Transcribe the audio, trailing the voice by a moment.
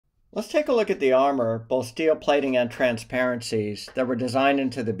Let's take a look at the armor, both steel plating and transparencies, that were designed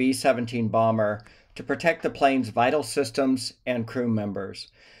into the B-17 Bomber to protect the plane's vital systems and crew members.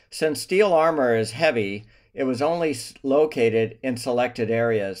 Since steel armor is heavy, it was only located in selected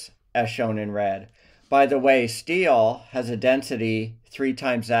areas, as shown in red. By the way, steel has a density 3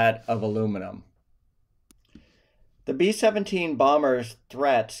 times that of aluminum. The B-17 Bomber's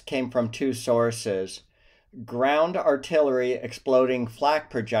threats came from two sources: ground artillery exploding flak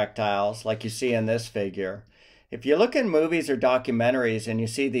projectiles, like you see in this figure. If you look in movies or documentaries and you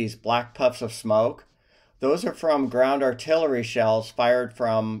see these black puffs of smoke, those are from ground artillery shells fired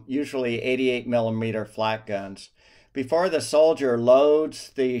from usually 88mm flak guns. Before the soldier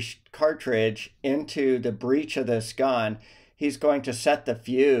loads the cartridge into the breech of this gun, he's going to set the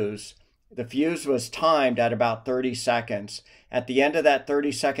fuse. The fuse was timed at about 30 seconds. At the end of that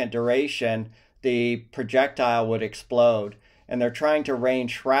 30-second duration, the projectile would explode, and they're trying to rain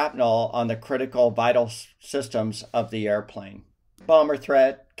shrapnel on the critical vital systems of the airplane. Bomber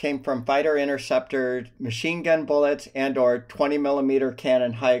threat came from fighter interceptor machine gun bullets and/or 20mm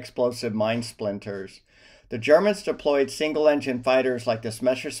cannon high explosive mine splinters. The Germans deployed single-engine fighters like the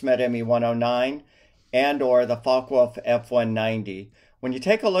Messerschmitt Me-109 and/or the Focke-Wulf F-190. When you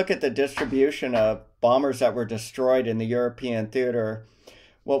take a look at the distribution of bombers that were destroyed in the European theater,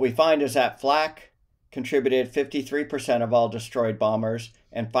 what we find is that flak contributed 53% of all destroyed bombers,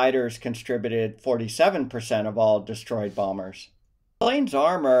 and fighters contributed 47% of all destroyed bombers. The plane's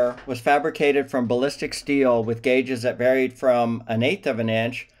armor was fabricated from ballistic steel with gauges that varied from 1/8 of an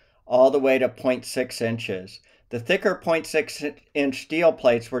inch all the way to 0.6 inches. The thicker 0.6-inch steel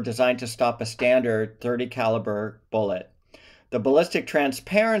plates were designed to stop a standard .30 caliber bullet. The ballistic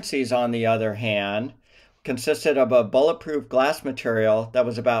transparencies, on the other hand, consisted of a bulletproof glass material that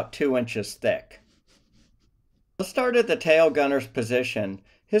was about 2 inches thick. Let's start at the tail gunner's position.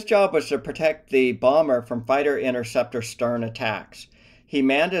 His job was to protect the bomber from fighter interceptor stern attacks. He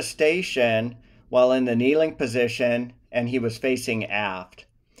manned his station while in the kneeling position, and he was facing aft.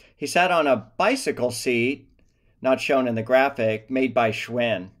 He sat on a bicycle seat, not shown in the graphic, made by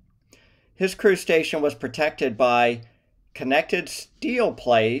Schwinn. His crew station was protected by connected steel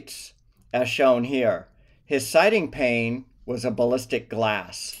plates, as shown here. His sighting pane was a ballistic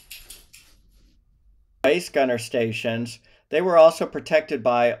glass. Base gunner stations, they were also protected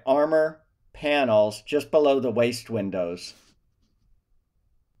by armor panels just below the waist windows.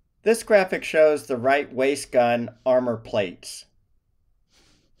 This graphic shows the right waist gun armor plates.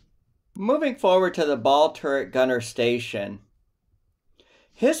 Moving forward to the ball turret gunner station.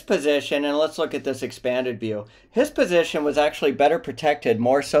 His position, and let's look at this expanded view, his position was actually better protected,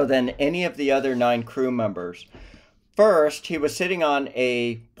 more so than any of the other 9 crew members. First, he was sitting on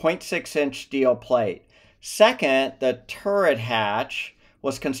a 0.6-inch steel plate. Second, the turret hatch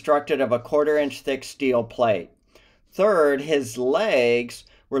was constructed of a 1/4-inch thick steel plate. Third, his legs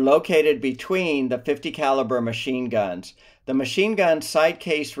were located between the 50 caliber machine guns. The machine gun side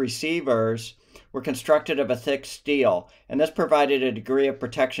case receivers were constructed of a thick steel, and this provided a degree of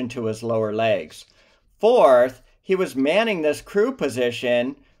protection to his lower legs. Fourth, he was manning this crew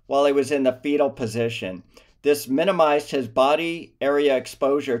position while he was in the fetal position. This minimized his body area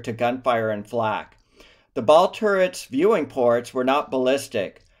exposure to gunfire and flak. The ball turret's viewing ports were not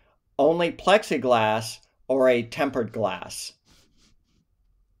ballistic, only plexiglass or a tempered glass.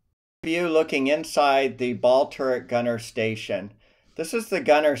 View looking inside the ball turret gunner station. This is the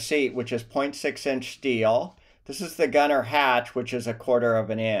gunner seat, which is 0.6-inch steel. This is the gunner hatch, which is 1/4 of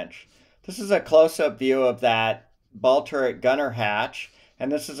an inch. This is a close-up view of that ball turret gunner hatch,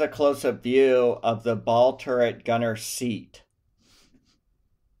 and this is a close-up view of the ball turret gunner seat.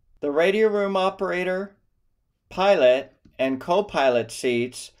 The radio room operator, pilot, and co-pilot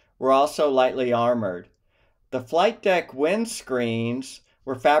seats were also lightly armored. The flight deck windscreens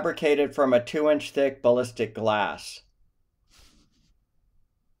were fabricated from a 2-inch thick ballistic glass.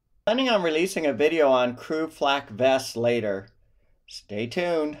 Planning on releasing a video on crew flak vests later. Stay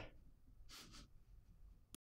tuned.